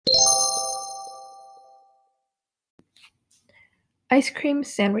Ice cream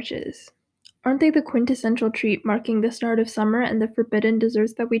sandwiches. Aren't they the quintessential treat marking the start of summer and the forbidden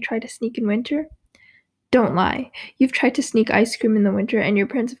desserts that we try to sneak in winter? Don't lie. You've tried to sneak ice cream in the winter and your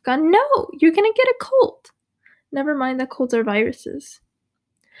parents have gone, "No, you're gonna get a cold." Never mind that colds are viruses.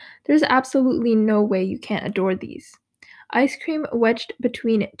 There's absolutely no way you can't adore these. Ice cream wedged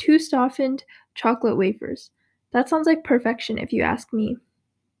between two softened chocolate wafers. That sounds like perfection if you ask me.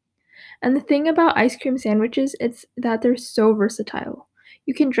 And the thing about ice cream sandwiches is that they're so versatile.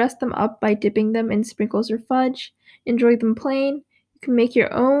 You can dress them up by dipping them in sprinkles or fudge, enjoy them plain. You can make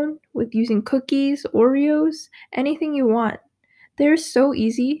your own with using cookies, Oreos, anything you want. They're so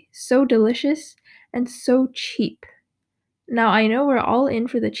easy, so delicious, and so cheap. Now, I know we're all in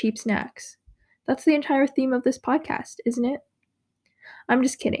for the cheap snacks. That's the entire theme of this podcast, isn't it? I'm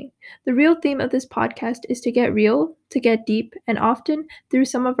just kidding. The real theme of this podcast is to get real, to get deep, and often through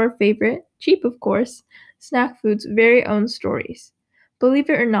some of our favorite, cheap of course, snack food's very own stories. Believe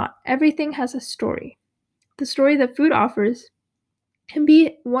it or not, everything has a story. The story that food offers can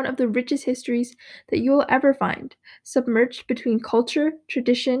be one of the richest histories that you will ever find, submerged between culture,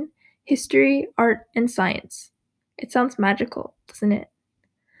 tradition, history, art, and science. It sounds magical, doesn't it?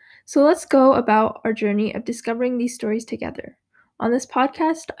 So let's go about our journey of discovering these stories together. On this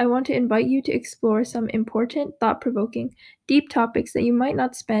podcast, I want to invite you to explore some important, thought-provoking, deep topics that you might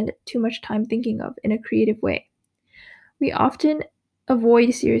not spend too much time thinking of in a creative way. We often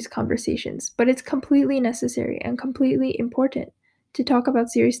avoid serious conversations, but it's completely necessary and completely important to talk about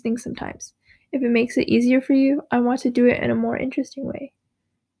serious things sometimes. If it makes it easier for you, I want to do it in a more interesting way,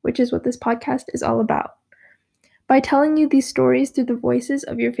 which is what this podcast is all about. By telling you these stories through the voices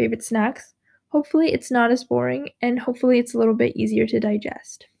of your favorite snacks, hopefully it's not as boring and hopefully it's a little bit easier to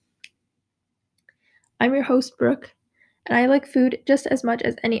digest. I'm your host, Brooke, and I like food just as much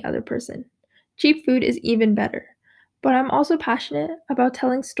as any other person. Cheap food is even better, but I'm also passionate about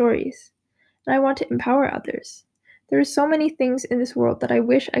telling stories, and I want to empower others. There are so many things in this world that I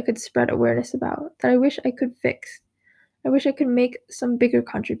wish I could spread awareness about, that I wish I could fix. I wish I could make some bigger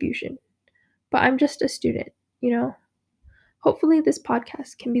contribution. But I'm just a student, you know? Hopefully this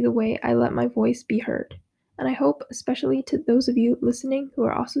podcast can be the way I let my voice be heard. And I hope, especially to those of you listening who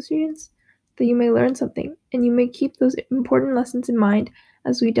are also students, that you may learn something and you may keep those important lessons in mind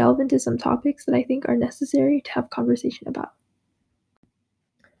as we delve into some topics that I think are necessary to have conversation about.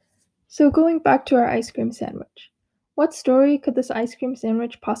 So going back to our ice cream sandwich, what story could this ice cream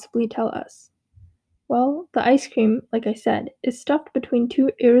sandwich possibly tell us? Well, the ice cream, like I said, is stuffed between two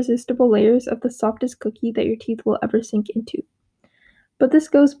irresistible layers of the softest cookie that your teeth will ever sink into. But this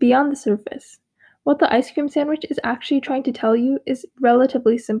goes beyond the surface. What the ice cream sandwich is actually trying to tell you is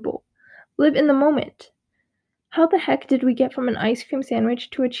relatively simple. Live in the moment. How the heck did we get from an ice cream sandwich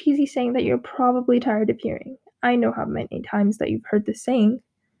to a cheesy saying that you're probably tired of hearing? I know how many times that you've heard this saying,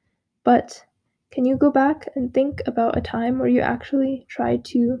 but can you go back and think about a time where you actually tried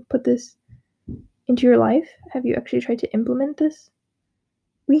to put this into your life? Have you actually tried to implement this?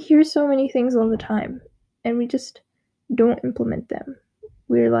 We hear so many things all the time, and we just don't implement them.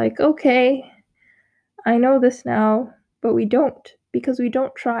 We're like, okay, I know this now, but we don't, because we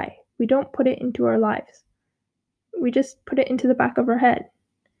don't try. We don't put it into our lives. We just put it into the back of our head.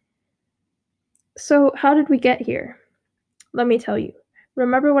 So how did we get here? Let me tell you.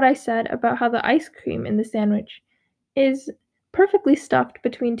 Remember what I said about how the ice cream in the sandwich is perfectly stuffed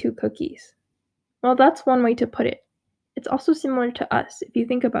between two cookies? Well, that's one way to put it. It's also similar to us, if you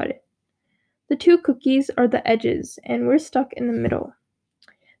think about it. The two cookies are the edges, and we're stuck in the middle.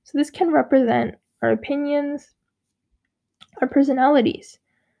 So this can represent our opinions, our personalities.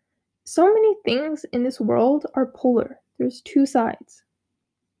 So many things in this world are polar. There's two sides.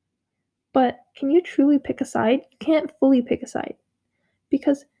 But can you truly pick a side? You can't fully pick a side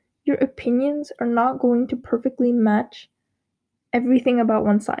because your opinions are not going to perfectly match everything about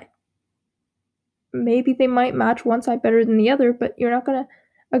one side. Maybe they might match one side better than the other, but you're not going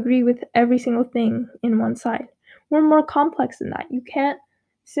to agree with every single thing in one side. We're more complex than that. You can't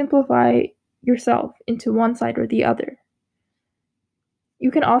simplify yourself into one side or the other.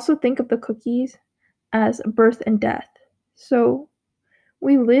 You can also think of the cookies as birth and death. So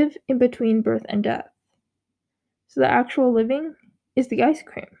we live in between birth and death. So the actual living is the ice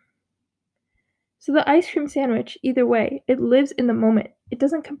cream. So the ice cream sandwich, either way, it lives in the moment. It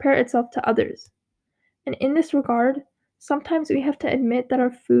doesn't compare itself to others. And in this regard, sometimes we have to admit that our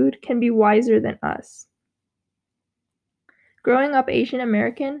food can be wiser than us. Growing up Asian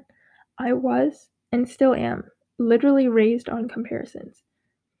American, I was, and still am, literally raised on comparisons.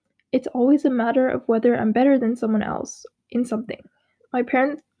 It's always a matter of whether I'm better than someone else in something. My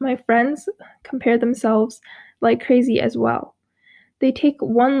friends compare themselves like crazy as well. They take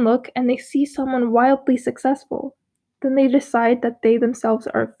one look and they see someone wildly successful. Then they decide that they themselves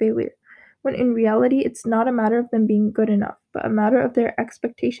are a failure, when in reality it's not a matter of them being good enough, but a matter of their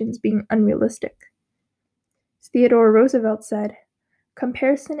expectations being unrealistic. As Theodore Roosevelt said,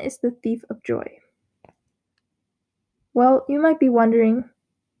 "Comparison is the thief of joy." Well, you might be wondering,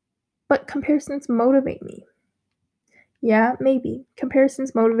 but comparisons motivate me. Yeah, maybe.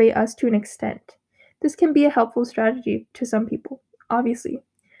 Comparisons motivate us to an extent. This can be a helpful strategy to some people, obviously,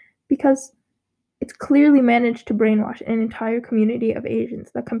 because it's clearly managed to brainwash an entire community of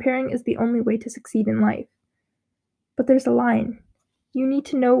Asians that comparing is the only way to succeed in life. But there's a line. You need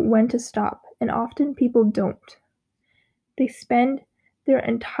to know when to stop, and often people don't. They spend their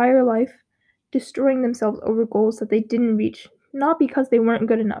entire life destroying themselves over goals that they didn't reach, not because they weren't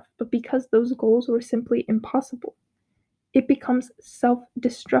good enough, but because those goals were simply impossible. It becomes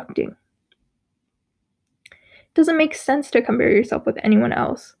self-destructing. It doesn't make sense to compare yourself with anyone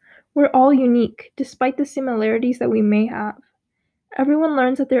else. We're all unique, despite the similarities that we may have. Everyone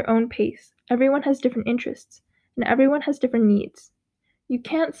learns at their own pace, everyone has different interests, and everyone has different needs. You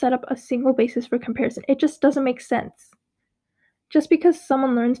can't set up a single basis for comparison. It just doesn't make sense. Just because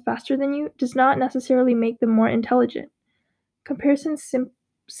someone learns faster than you does not necessarily make them more intelligent. Comparisons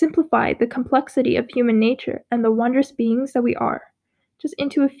simplify the complexity of human nature and the wondrous beings that we are, just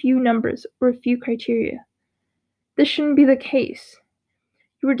into a few numbers or a few criteria. This shouldn't be the case.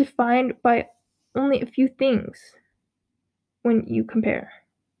 You are defined by only a few things when you compare.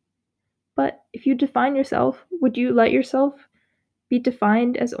 But if you define yourself, would you let yourself be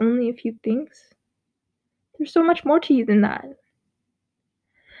defined as only a few things? There's so much more to you than that.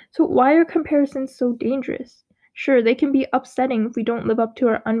 So why are comparisons so dangerous? Sure, they can be upsetting if we don't live up to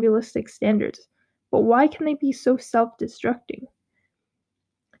our unrealistic standards, but why can they be so self-destructing?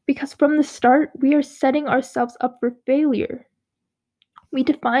 Because from the start, we are setting ourselves up for failure. We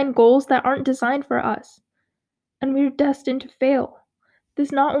define goals that aren't designed for us, and we're destined to fail.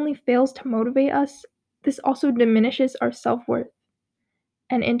 This not only fails to motivate us, this also diminishes our self-worth,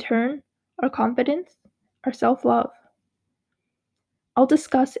 and in turn, our confidence, our self-love. I'll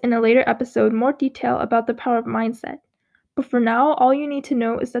discuss in a later episode more detail about the power of mindset, but for now, all you need to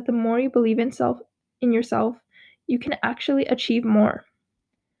know is that the more you believe in yourself, you can actually achieve more.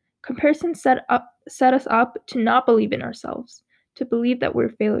 Comparison set us up to not believe in ourselves, to believe that we're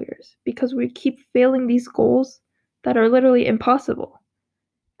failures, because we keep failing these goals that are literally impossible.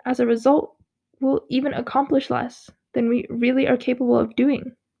 As a result, we'll even accomplish less than we really are capable of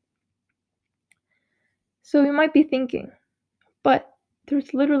doing. So you might be thinking, but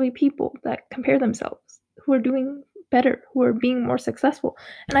there's literally people that compare themselves who are doing better, who are being more successful.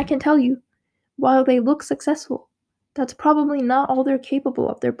 And I can tell you, while they look successful, that's probably not all they're capable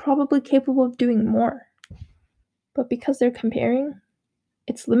of. They're probably capable of doing more. But because they're comparing,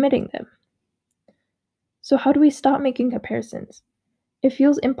 it's limiting them. So how do we stop making comparisons? It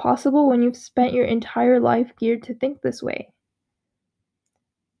feels impossible when you've spent your entire life geared to think this way.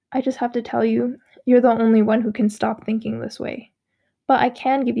 I just have to tell you, you're the only one who can stop thinking this way. But I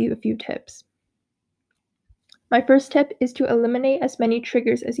can give you a few tips. My first tip is to eliminate as many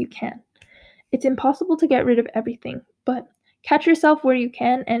triggers as you can. It's impossible to get rid of everything, but catch yourself where you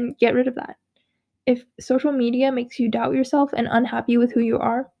can and get rid of that. If social media makes you doubt yourself and unhappy with who you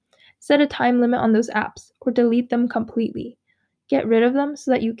are, set a time limit on those apps or delete them completely. Get rid of them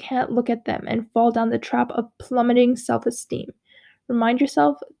so that you can't look at them and fall down the trap of plummeting self-esteem. Remind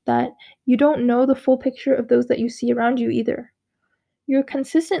yourself that you don't know the full picture of those that you see around you either. You're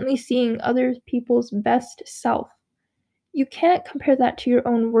consistently seeing other people's best self. You can't compare that to your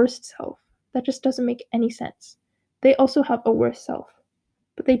own worst self. That just doesn't make any sense. They also have a worse self,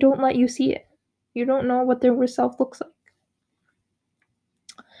 but they don't let you see it. You don't know what their worst self looks like.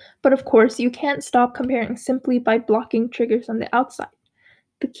 But of course, you can't stop comparing simply by blocking triggers on the outside.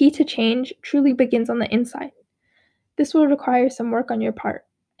 The key to change truly begins on the inside. This will require some work on your part,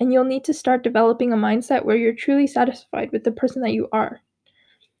 and you'll need to start developing a mindset where you're truly satisfied with the person that you are.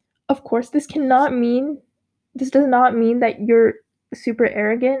 Of course, this does not mean that you're super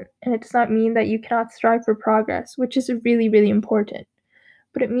arrogant, and it does not mean that you cannot strive for progress, which is really, really important.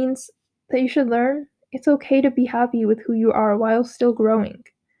 But it means that you should learn it's okay to be happy with who you are while still growing.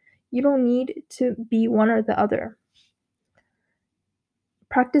 You don't need to be one or the other.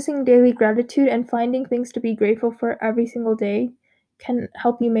 Practicing daily gratitude and finding things to be grateful for every single day can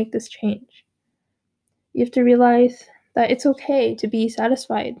help you make this change. You have to realize that it's okay to be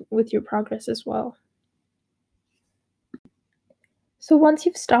satisfied with your progress as well. So once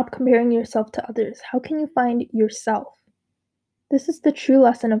you've stopped comparing yourself to others, how can you find yourself? This is the true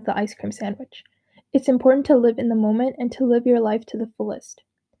lesson of the ice cream sandwich. It's important to live in the moment and to live your life to the fullest.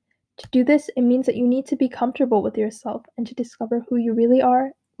 To do this, it means that you need to be comfortable with yourself and to discover who you really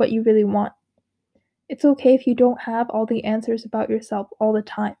are, what you really want. It's okay if you don't have all the answers about yourself all the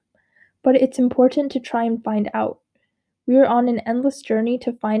time, but it's important to try and find out. We are on an endless journey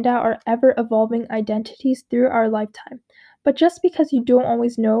to find out our ever evolving identities through our lifetime. But just because you don't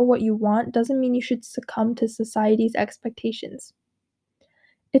always know what you want doesn't mean you should succumb to society's expectations.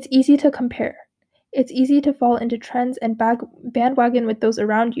 It's easy to compare. It's easy to fall into trends and bandwagon with those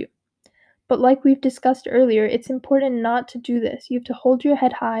around you. But like we've discussed earlier, it's important not to do this. You have to hold your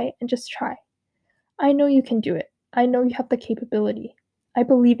head high and just try. I know you can do it. I know you have the capability. I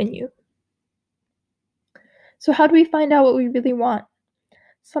believe in you. So how do we find out what we really want?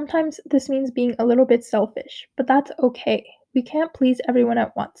 Sometimes this means being a little bit selfish, but that's okay. We can't please everyone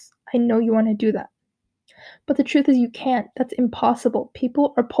at once. I know you want to do that. But the truth is you can't. That's impossible.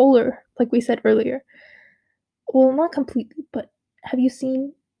 People are polar, like we said earlier. Well, not completely, but have you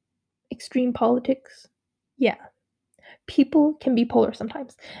seen extreme politics? Yeah. People can be polar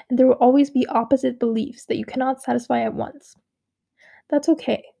sometimes, and there will always be opposite beliefs that you cannot satisfy at once. That's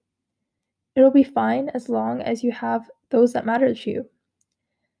okay. It'll be fine as long as you have those that matter to you.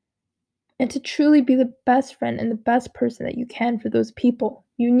 And to truly be the best friend and the best person that you can for those people,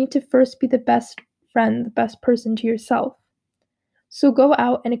 you need to first be the best friend, the best person to yourself. So go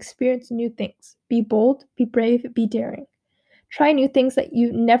out and experience new things. Be bold, be brave, be daring. Try new things that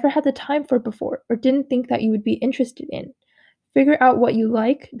you never had the time for before or didn't think that you would be interested in. Figure out what you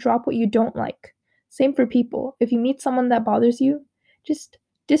like, drop what you don't like. Same for people. If you meet someone that bothers you, just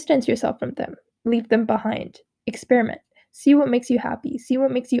distance yourself from them. Leave them behind. Experiment. See what makes you happy. See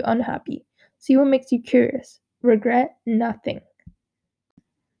what makes you unhappy. See what makes you curious. Regret nothing.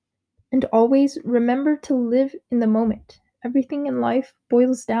 And always remember to live in the moment. Everything in life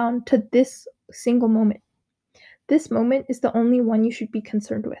boils down to this single moment. This moment is the only one you should be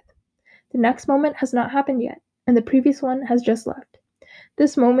concerned with. The next moment has not happened yet, and the previous one has just left.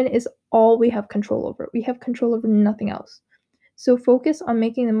 This moment is all we have control over. We have control over nothing else. So focus on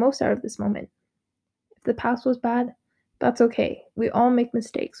making the most out of this moment. If the past was bad, that's okay. We all make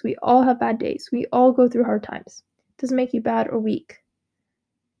mistakes. We all have bad days. We all go through hard times. It doesn't make you bad or weak.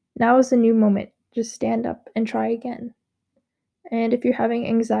 Now is the new moment. Just stand up and try again. And if you're having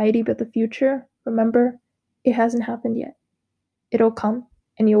anxiety about the future, remember, it hasn't happened yet. It'll come,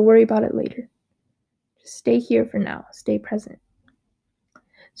 and you'll worry about it later. Just stay here for now. Stay present.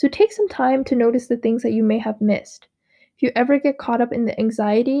 So take some time to notice the things that you may have missed. If you ever get caught up in the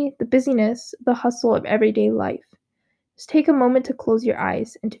anxiety, the busyness, the hustle of everyday life, just take a moment to close your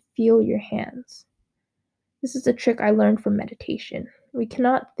eyes and to feel your hands. This is a trick I learned from meditation. We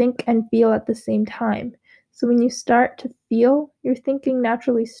cannot think and feel at the same time. So when you start to feel, your thinking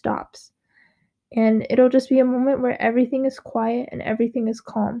naturally stops. And it'll just be a moment where everything is quiet and everything is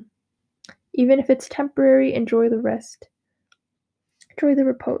calm. Even if it's temporary, enjoy the rest. Enjoy the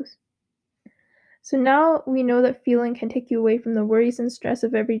repose. So now we know that feeling can take you away from the worries and stress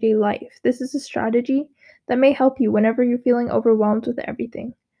of everyday life. This is a strategy that may help you whenever you're feeling overwhelmed with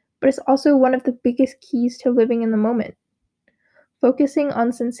everything. But it's also one of the biggest keys to living in the moment. Focusing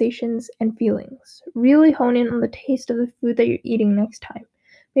on sensations and feelings. Really hone in on the taste of the food that you're eating next time.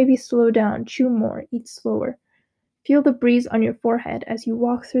 Maybe slow down, chew more, eat slower. Feel the breeze on your forehead as you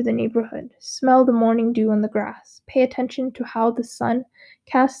walk through the neighborhood. Smell the morning dew on the grass. Pay attention to how the sun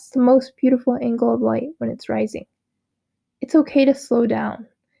casts the most beautiful angle of light when it's rising. It's okay to slow down.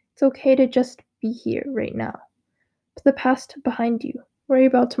 It's okay to just be here right now. Put the past behind you. Worry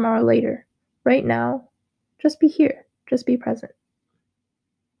about tomorrow later. Right now, just be here. Just be present.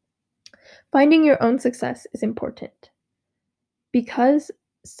 Finding your own success is important because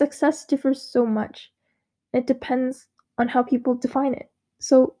success differs so much. It depends on how people define it.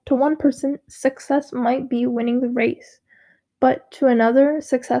 So, to one person, success might be winning the race, but to another,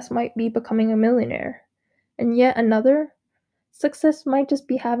 success might be becoming a millionaire. And yet another, success might just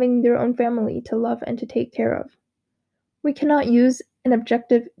be having their own family to love and to take care of. We cannot use an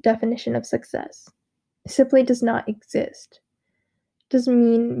objective definition of success. It simply does not exist. It doesn't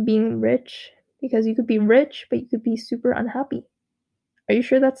mean being rich, because you could be rich, but you could be super unhappy. Are you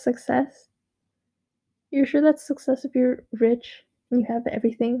sure that's success? You're sure that's success if you're rich and you have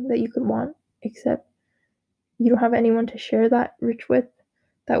everything that you could want, except you don't have anyone to share that rich with,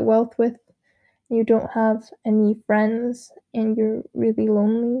 that wealth with, and you don't have any friends, and you're really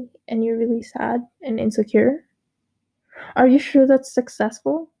lonely, and you're really sad and insecure? Are you sure that's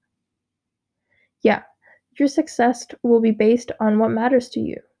successful? Yeah, your success will be based on what matters to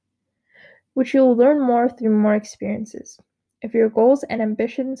you, which you'll learn more through more experiences. If your goals and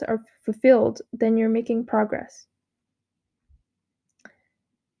ambitions are fulfilled, then you're making progress.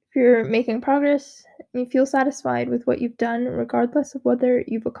 If you're making progress and you feel satisfied with what you've done, regardless of whether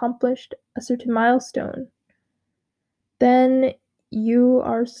you've accomplished a certain milestone, then you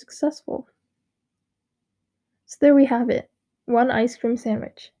are successful. So there we have it. One ice cream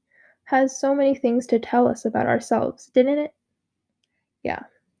sandwich has so many things to tell us about ourselves, didn't it? Yeah,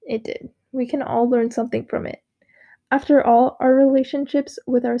 it did. We can all learn something from it. After all, our relationships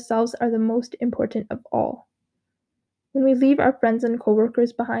with ourselves are the most important of all. When we leave our friends and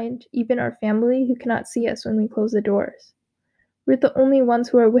coworkers behind, even our family who cannot see us when we close the doors, we're the only ones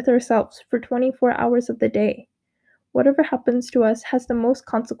who are with ourselves for 24 hours of the day. Whatever happens to us has the most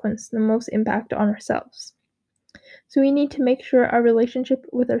consequence, the most impact on ourselves. So we need to make sure our relationship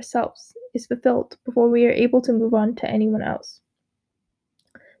with ourselves is fulfilled before we are able to move on to anyone else.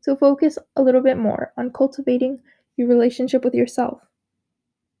 So focus a little bit more on cultivating your relationship with yourself.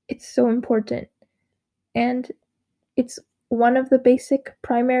 It's so important. And it's one of the basic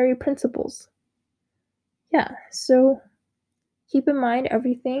primary principles. Yeah, so keep in mind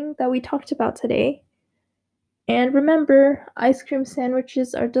everything that we talked about today. And remember, ice cream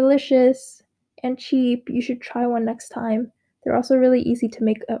sandwiches are delicious and cheap. You should try one next time. They're also really easy to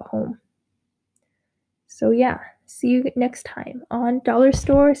make at home. So yeah, see you next time on Dollar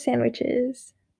Store Sandwiches.